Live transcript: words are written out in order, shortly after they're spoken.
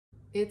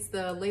It's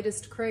the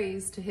latest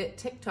craze to hit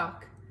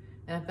TikTok,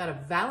 and I've got a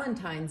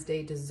Valentine's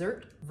Day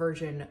dessert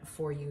version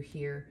for you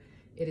here.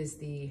 It is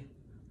the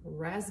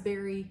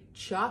raspberry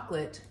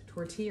chocolate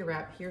tortilla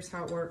wrap. Here's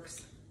how it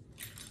works.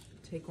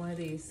 Take one of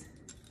these,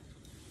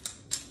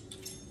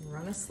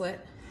 run a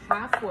slit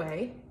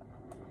halfway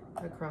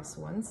across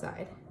one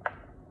side.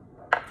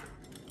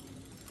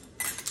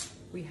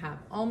 We have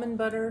almond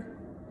butter,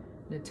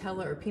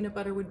 Nutella or peanut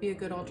butter would be a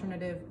good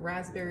alternative,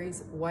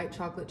 raspberries, white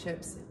chocolate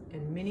chips,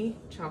 and mini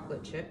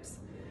chocolate chips.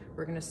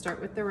 We're gonna start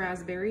with the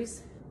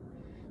raspberries.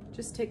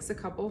 Just takes a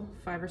couple,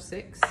 5 or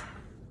 6,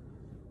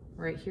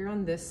 right here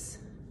on this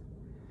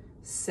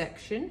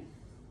section.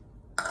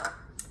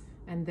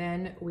 And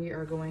then we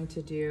are going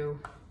to do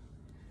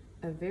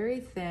a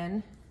very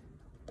thin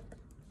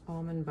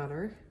almond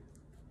butter.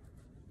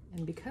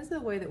 And because of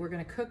the way that we're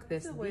gonna cook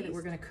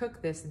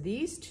this,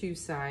 these two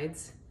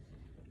sides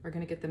are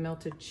gonna get the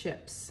melted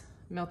chips,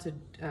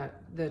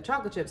 the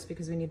chocolate chips,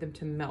 because we need them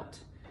to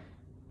melt.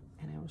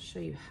 And I will show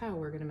you how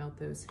we're gonna melt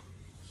those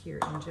here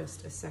in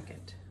just a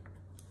second.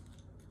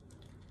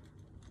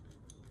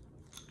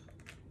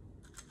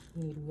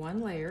 You need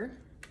one layer,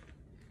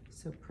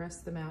 so press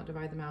them out,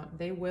 divide them out.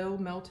 They will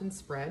melt and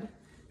spread,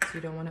 so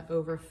you don't wanna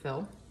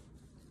overfill.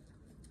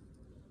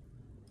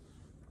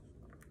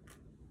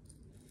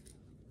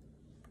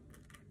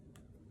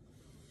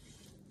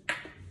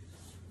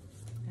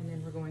 And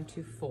then we're going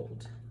to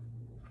fold.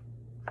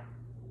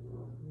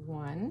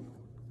 One.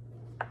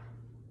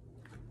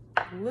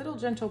 Little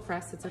gentle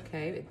press, it's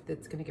okay.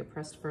 It's gonna get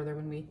pressed further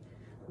when we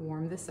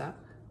warm this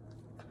up.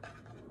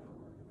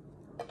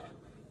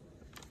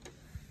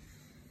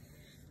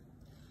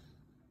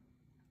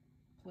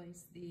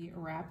 Place the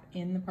wrap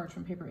in the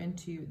parchment paper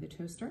into the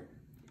toaster.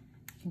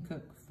 You can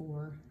cook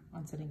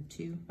on setting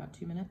about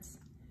 2 minutes.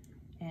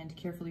 And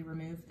carefully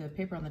remove, the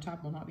paper on the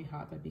top will not be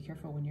hot, but be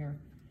careful when you're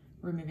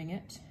removing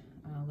it.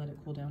 Let it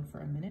cool down for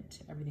a minute.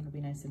 Everything will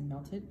be nice and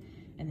melted.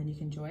 And then you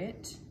can enjoy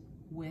it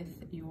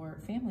with your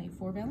family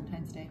for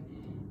Valentine's Day.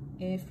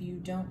 If you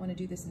don't want to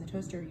do this in the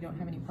toaster, you don't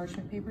have any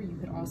parchment paper, you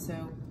could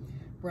also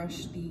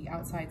brush the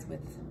outsides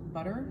with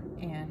butter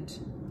and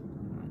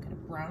kind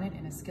of brown it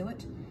in a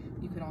skillet.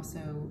 You could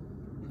also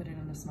put it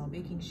on a small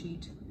baking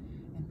sheet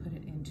and put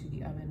it into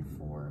the oven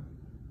for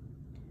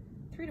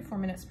 3 to 4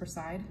 minutes per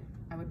side.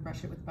 I would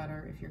brush it with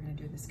butter if you're going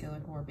to do the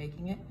skillet or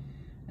baking it.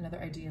 Another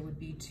idea would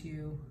be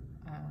to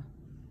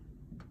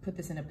put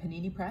this in a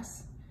panini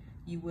press.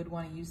 You would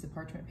want to use the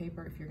parchment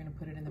paper if you're going to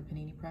put it in the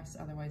panini press,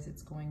 otherwise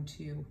it's going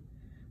to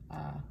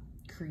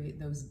create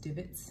those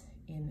divots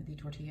in the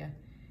tortilla,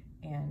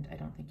 and I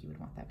don't think you would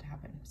want that to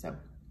happen. So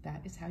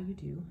that is how you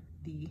do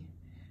the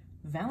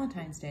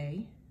Valentine's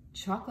Day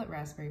chocolate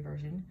raspberry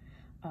version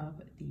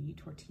of the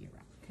tortilla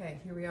wrap. Okay,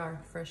 here we are,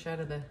 fresh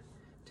out of the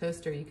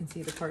toaster. You can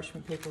see the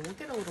parchment paper will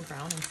get a little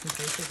brown in some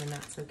places, and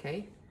that's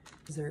okay.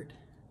 Dessert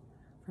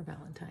for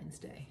Valentine's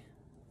Day.